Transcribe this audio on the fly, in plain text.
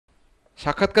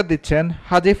সাক্ষাৎকার দিচ্ছেন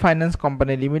হাজি finance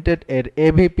company limited এর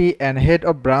AVP and head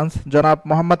of branch জনাব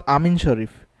মোহাম্মদ আমিন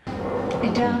শরীফ।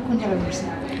 এটা কোন জায়গায় পড়ছে?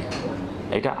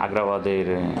 এটা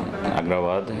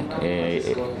আগ্রাবাদ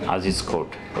আজিজ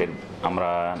কোর্ট এর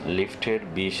আমরা লিফটের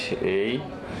 20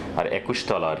 আর 21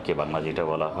 তলা আর কি বাংলা যেটা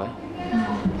বলা হয়।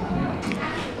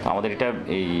 তো আমাদের এটা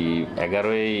এই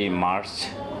 11ই মার্চ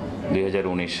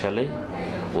 2019 সালে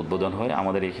উদ্বোধন হয়।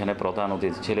 আমাদের এখানে প্রধান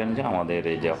অতিথি ছিলেন যে আমাদের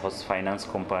এই যে হজ ফাইন্যান্স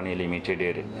কোম্পানি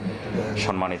লিমিটেডের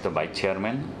সম্মানিত ভাইস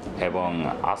চেয়ারম্যান এবং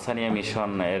আসানিয়া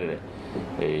মিশনের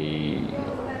এই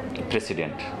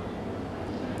প্রেসিডেন্ট,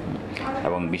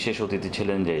 এবং বিশেষ অতিথি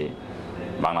ছিলেন যে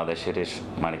বাংলাদেশের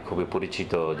মানে খুবই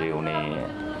পরিচিত যে উনি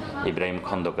ইব্রাহিম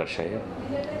খন্দকার সাহেব।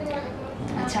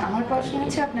 আচ্ছা, আমার প্রশ্ন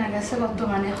হচ্ছে আপনার কাছে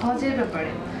বর্তমানে হজের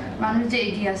ব্যাপারে মানুষ যে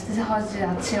এগিয়ে আসতেছে, হজ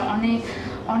যাচ্ছে, অনেক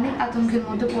অনেক আতঙ্কের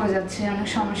মধ্যে পড়ে যাচ্ছে, অনেক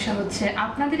সমস্যা হচ্ছে,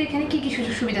 আপনাদের এখানে কি কি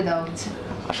সুযোগ সুবিধা দেওয়া হচ্ছে?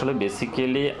 আসলে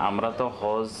বেসিক্যালি আমরা তো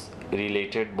হজ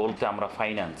রিলেটেড বলতে আমরা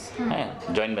ফাইন্যান্স, হ্যাঁ,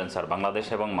 জয়েন্ট ভেঞ্চার বাংলাদেশ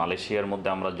এবং মালয়েশিয়ার মধ্যে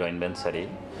আমরা জয়েন্ট ভেঞ্চারে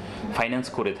ফাইন্যান্স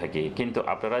করে থাকি। কিন্তু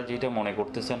আপনারা যেটা মনে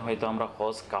করতেছেন হয়তো আমরা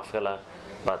হজ কাফেলা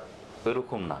বা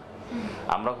এরকম না,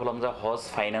 আমরা হলাম যে হজ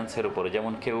ফাইন্যান্সের উপরে।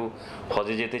 যেমন কেউ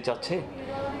হজে যেতে চাচ্ছে,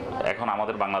 এখন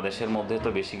আমাদের বাংলাদেশের মধ্যে তো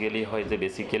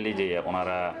বেসিক্যালি যে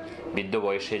ওনারা বৃদ্ধ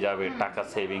বয়সে যাবে, টাকা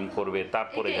সেভিং করবে,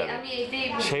 তারপরে যাবে,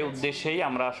 সেই উদ্দেশ্যেই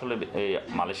আমরা আসলে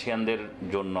মালয়েশিয়ানদের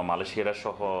জন্য, মালয়েশিয়ারা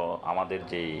সহ আমাদের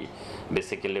যেই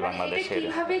বেসিক্যালি বাংলাদেশের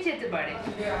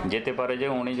যেতে পারে যে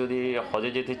উনি যদি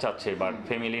হজে যেতে চাচ্ছে বা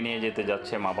ফ্যামিলি নিয়ে যেতে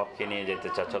যাচ্ছে, মা বাপকে নিয়ে যেতে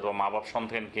চাচ্ছে অথবা মা বাপ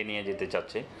সন্তানকে নিয়ে যেতে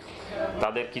চাচ্ছে,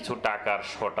 তাদের কিছু টাকার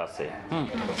শর্ট আছে।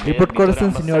 রিপোর্ট করেছেন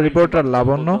সিনিয়র রিপোর্টার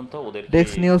লাবণ্য,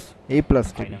 ডেস্ক নিউজ এপ্লাস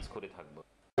টিভি।